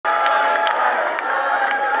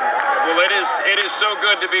It is so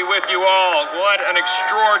good to be with you all. What an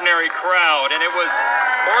extraordinary crowd, and it was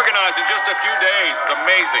organized in just a few days. It's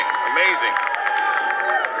amazing, amazing.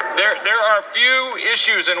 There are few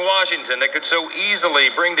issues in Washington that could so easily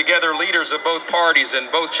bring together leaders of both parties in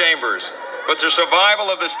both chambers. But the survival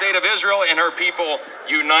of the state of Israel and her people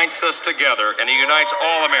unites us together, and it unites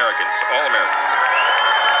all Americans, all Americans.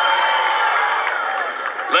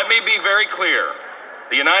 Let me be very clear.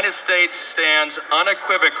 The United States stands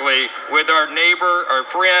unequivocally with our neighbor, our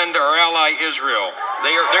friend, our ally, Israel.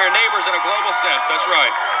 They're neighbors in a global sense, that's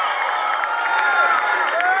right.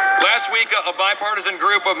 Last week, a bipartisan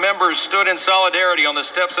group of members stood in solidarity on the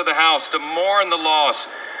steps of the House to mourn the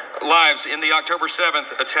lives in the October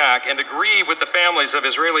 7th attack and to grieve with the families of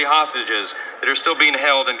Israeli hostages that are still being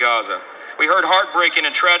held in Gaza. We heard heartbreaking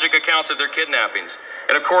and tragic accounts of their kidnappings.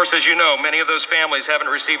 And of course, as you know, many of those families haven't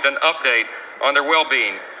received an update on their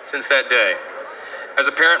well-being since that day. As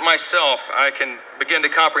a parent myself, I can begin to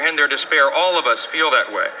comprehend their despair. All of us feel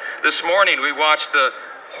that way. This morning, we watched the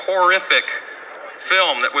horrific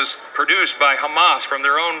film that was produced by Hamas from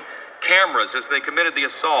their own cameras as they committed the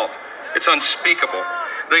assault. It's unspeakable.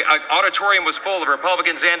 The auditorium was full of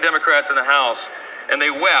Republicans and Democrats in the House, and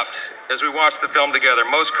they wept as we watched the film together.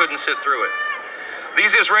 Most couldn't sit through it.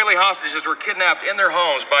 These Israeli hostages were kidnapped in their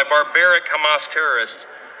homes by barbaric Hamas terrorists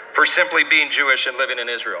for simply being Jewish and living in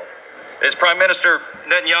Israel. As Prime Minister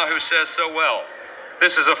Netanyahu says so well,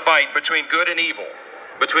 this is a fight between good and evil,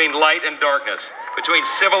 between light and darkness, between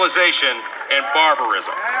civilization and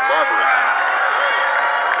barbarism.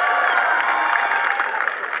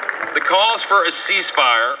 The calls for a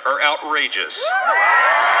ceasefire are outrageous.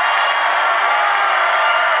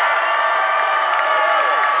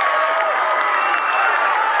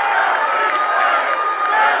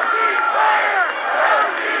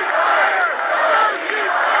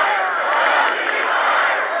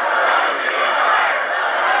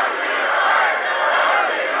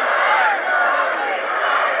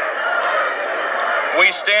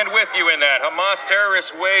 We stand with you in that. Hamas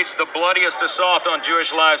terrorists waged the bloodiest assault on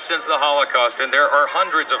Jewish lives since the Holocaust, and there are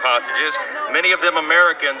hundreds of hostages, many of them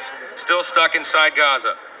Americans, still stuck inside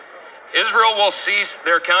Gaza. Israel will cease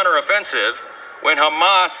their counteroffensive when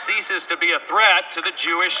Hamas ceases to be a threat to the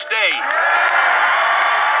Jewish state.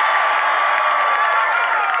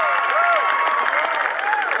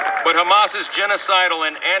 But Hamas's genocidal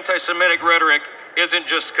and anti-Semitic rhetoric isn't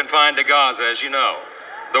just confined to Gaza, as you know.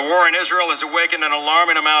 The war in Israel has awakened an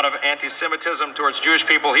alarming amount of anti-Semitism towards Jewish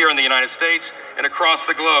people here in the United States and across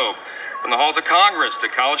the globe. From the halls of Congress to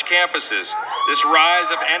college campuses, this rise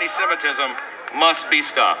of anti-Semitism must be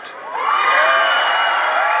stopped.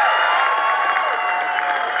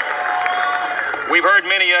 We've heard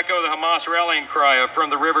many echo the Hamas rallying cry of "from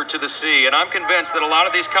the river to the sea," and I'm convinced that a lot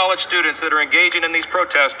of these college students that are engaging in these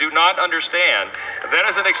protests do not understand that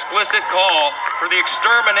is an explicit call for the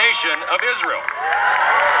extermination of Israel.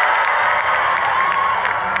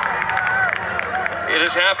 It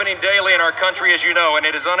is happening daily in our country, as you know, and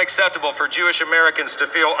it is unacceptable for Jewish Americans to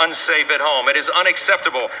feel unsafe at home. It is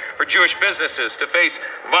unacceptable for Jewish businesses to face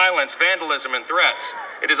violence, vandalism, and threats.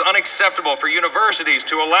 It is unacceptable for universities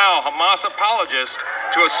to allow Hamas apologists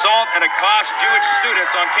to assault and accost Jewish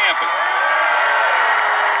students on campus.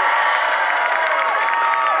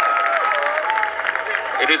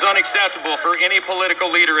 It is unacceptable for any political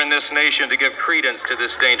leader in this nation to give credence to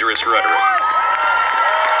this dangerous rhetoric.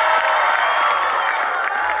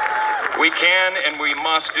 We can and we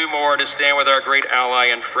must do more to stand with our great ally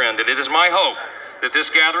and friend. And it is my hope that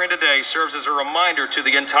this gathering today serves as a reminder to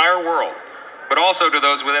the entire world, but also to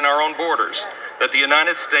those within our own borders, that the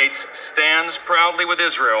United States stands proudly with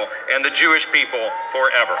Israel and the Jewish people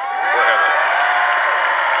forever.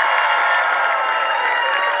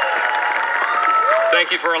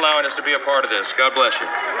 Thank you for allowing us to be a part of this. God bless you.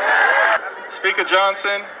 Speaker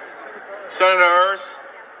Johnson, Senator Ernst,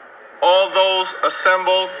 all those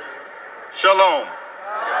assembled, Shalom.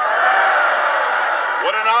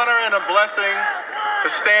 What an honor and a blessing to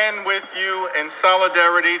stand with you in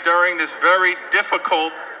solidarity during this very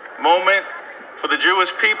difficult moment for the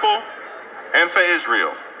Jewish people and for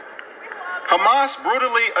Israel. Hamas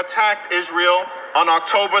brutally attacked Israel on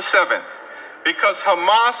October 7th because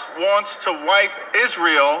Hamas wants to wipe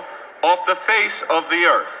Israel off the face of the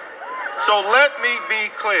earth. So let me be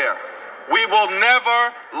clear, we will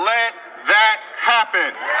never let that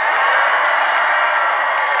happen.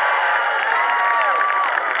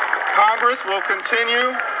 Congress will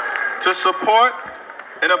continue to support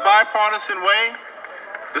in a bipartisan way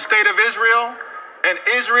the state of Israel and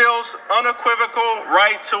Israel's unequivocal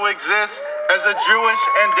right to exist as a Jewish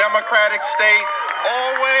and democratic state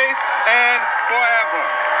always and forever.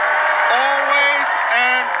 always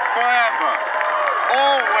and forever.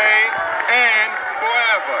 Always and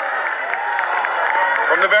forever.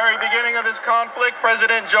 From the very beginning of this conflict,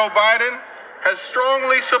 President Joe Biden has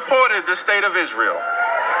strongly supported the state of Israel.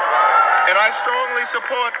 And I strongly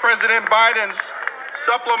support President Biden's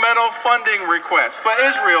supplemental funding request for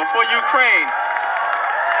Israel, for Ukraine,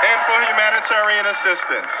 and for humanitarian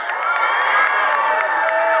assistance.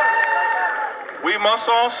 We must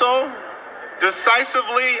also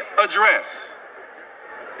decisively address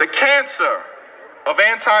the cancer of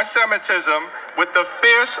anti-Semitism with the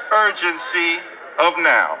fierce urgency of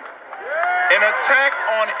now. An attack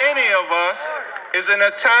on any of us is an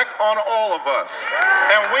attack on all of us.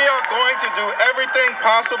 And we are going to do everything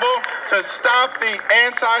possible to stop the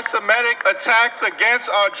anti-Semitic attacks against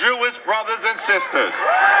our Jewish brothers and sisters.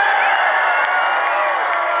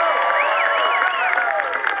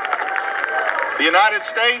 The United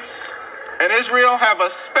States and Israel have a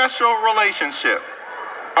special relationship.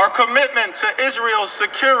 Our commitment to Israel's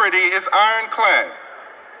security is ironclad.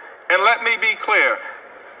 And let me be clear,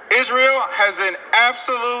 Israel has an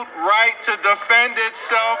absolute right to defend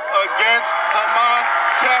itself against Hamas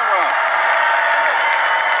terror.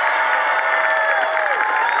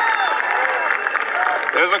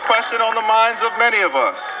 There's a question on the minds of many of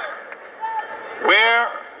us. Where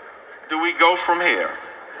do we go from here?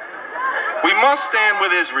 We must stand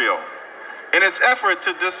with Israel in its effort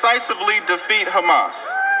to decisively defeat Hamas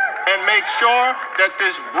and make sure that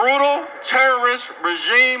this brutal terrorist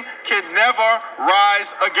regime can never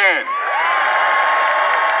rise again.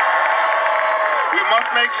 We must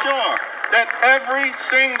make sure that every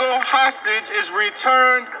single hostage is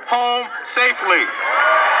returned home safely.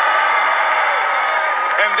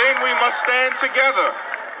 And then we must stand together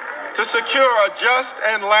to secure a just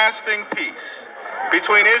and lasting peace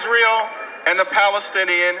between Israel and the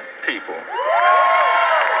Palestinian people.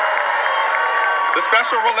 The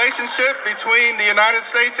special relationship between the United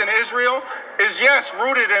States and Israel is, yes,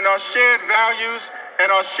 rooted in our shared values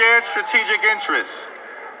and our shared strategic interests.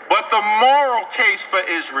 But the moral case for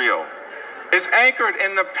Israel is anchored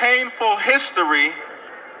in the painful history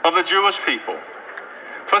of the Jewish people.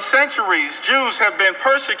 For centuries, Jews have been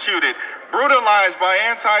persecuted, brutalized by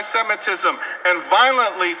anti-Semitism, and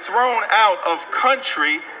violently thrown out of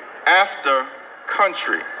country after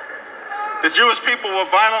country. The Jewish people were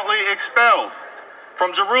violently expelled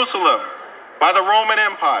from Jerusalem by the Roman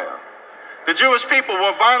Empire. The Jewish people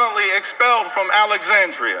were violently expelled from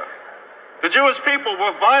Alexandria. The Jewish people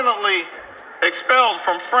were violently expelled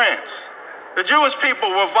from France. The Jewish people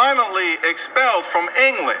were violently expelled from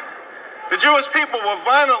England. The Jewish people were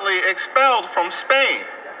violently expelled from Spain.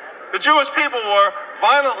 The Jewish people were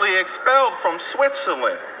violently expelled from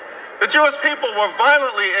Switzerland. The Jewish people were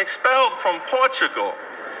violently expelled from Portugal.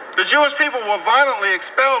 The Jewish people were violently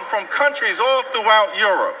expelled from countries all throughout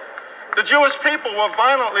Europe. The Jewish people were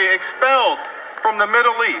violently expelled from the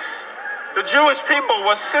Middle East. The Jewish people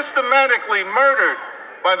were systematically murdered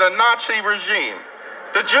by the Nazi regime.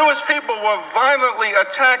 The Jewish people were violently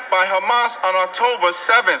attacked by Hamas on October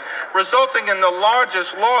 7th, resulting in the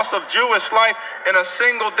largest loss of Jewish life in a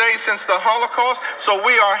single day since the Holocaust. So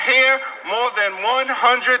we are here, more than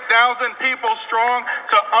 100,000 people strong,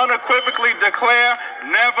 to unequivocally declare,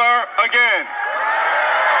 never again.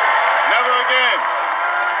 Never again.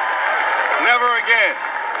 Never again.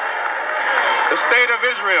 The state of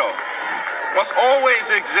Israel must always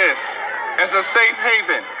exist as a safe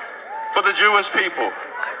haven for the Jewish people.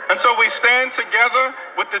 And so we stand together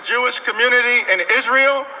with the Jewish community in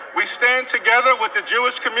Israel. We stand together with the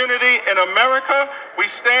Jewish community in America. We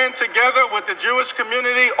stand together with the Jewish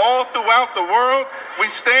community all throughout the world.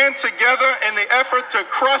 We stand together in the effort to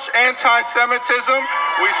crush anti-Semitism.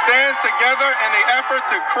 We stand together in the effort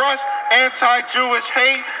to crush anti-Jewish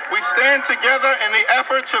hate. We stand together in the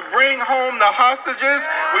effort to bring home the hostages.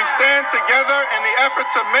 We stand together in the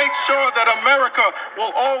effort to make sure that America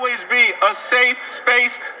will always be a safe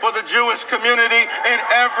space for the Jewish community in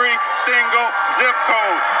every single zip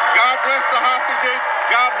code. God bless the hostages.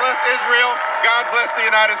 God bless Israel. God bless the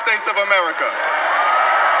United States of America.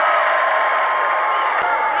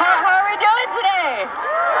 How are we doing today?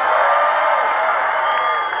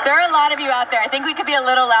 There are a lot of you out there. I think we could be a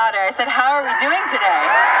little louder. I said, how are we doing today?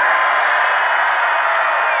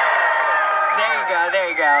 There you go, there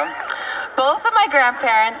you go. Both of my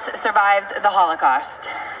grandparents survived the Holocaust.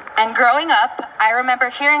 And growing up, I remember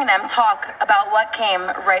hearing them talk about what came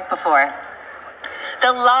right before.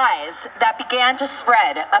 The lies that began to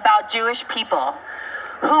spread about Jewish people,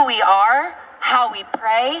 who we are, how we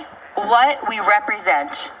pray, what we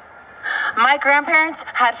represent. My grandparents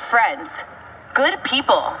had friends, good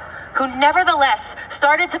people, who nevertheless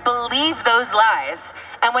started to believe those lies.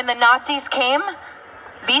 And when the Nazis came,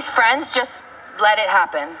 these friends just let it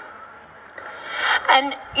happen.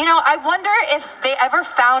 And, you know, I wonder if they ever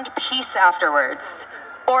found peace afterwards,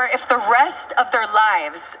 or if the rest of their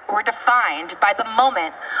lives were defined by the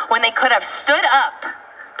moment when they could have stood up,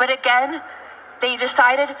 but again, they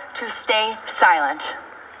decided to stay silent.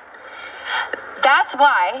 That's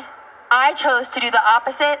why I chose to do the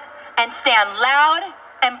opposite and stand loud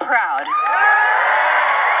and proud.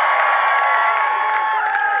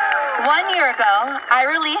 1 year ago, I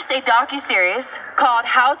released a docuseries called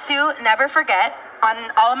How to Never Forget on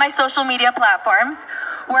all of my social media platforms,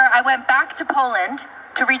 where I went back to Poland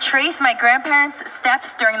to retrace my grandparents'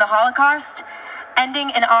 steps during the Holocaust, ending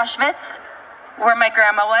in Auschwitz, where my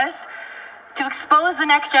grandma was, to expose the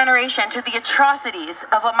next generation to the atrocities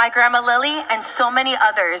of what my grandma Lily and so many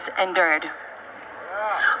others endured.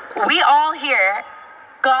 We all here,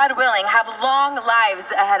 God willing, have long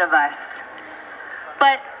lives ahead of us.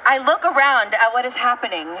 But I look around at what is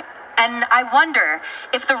happening, and I wonder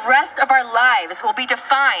if the rest of our lives will be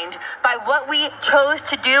defined by what we chose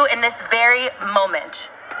to do in this very moment.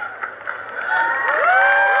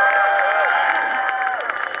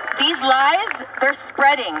 These lies, they're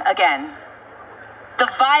spreading again. The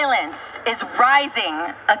violence is rising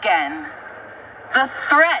again. The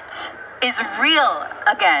threat is real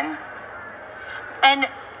again. And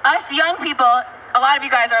us young people, a lot of you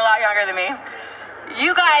guys are a lot younger than me,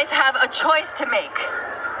 you guys have a choice to make.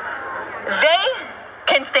 They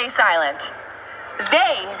can stay silent.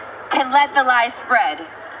 They can let the lies spread.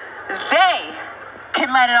 They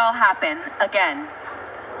can let it all happen again.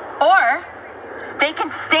 Or they can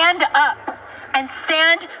stand up and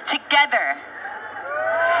stand together.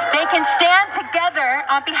 They can stand together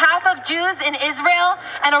on behalf of Jews in Israel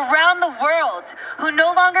and around the world who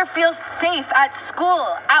no longer feel safe at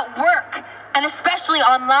school, at work, and especially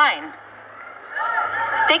online.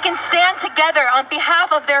 They can stand together on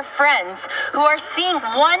behalf of their friends who are seeing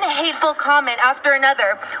one hateful comment after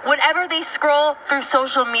another whenever they scroll through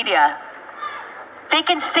social media. They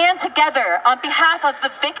can stand together on behalf of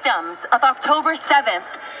the victims of October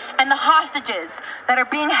 7th and the hostages that are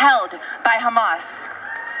being held by Hamas.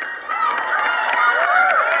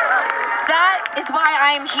 That is why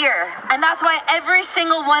I am here, and that's why every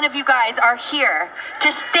single one of you guys are here,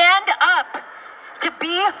 to stand up, to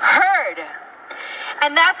be heard.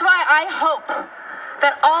 And that's why I hope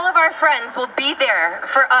that all of our friends will be there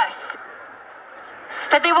for us,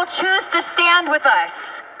 that they will choose to stand with us.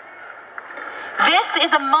 This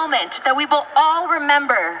is a moment that we will all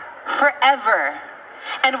remember forever.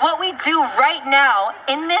 And what we do right now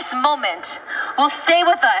in this moment will stay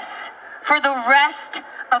with us for the rest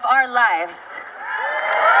of our lives.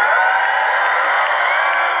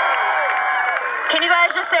 Can you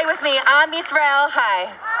guys just say with me, Am Yisrael, hi.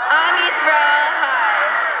 Am Yisrael,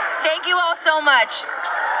 hi. Thank you all so much.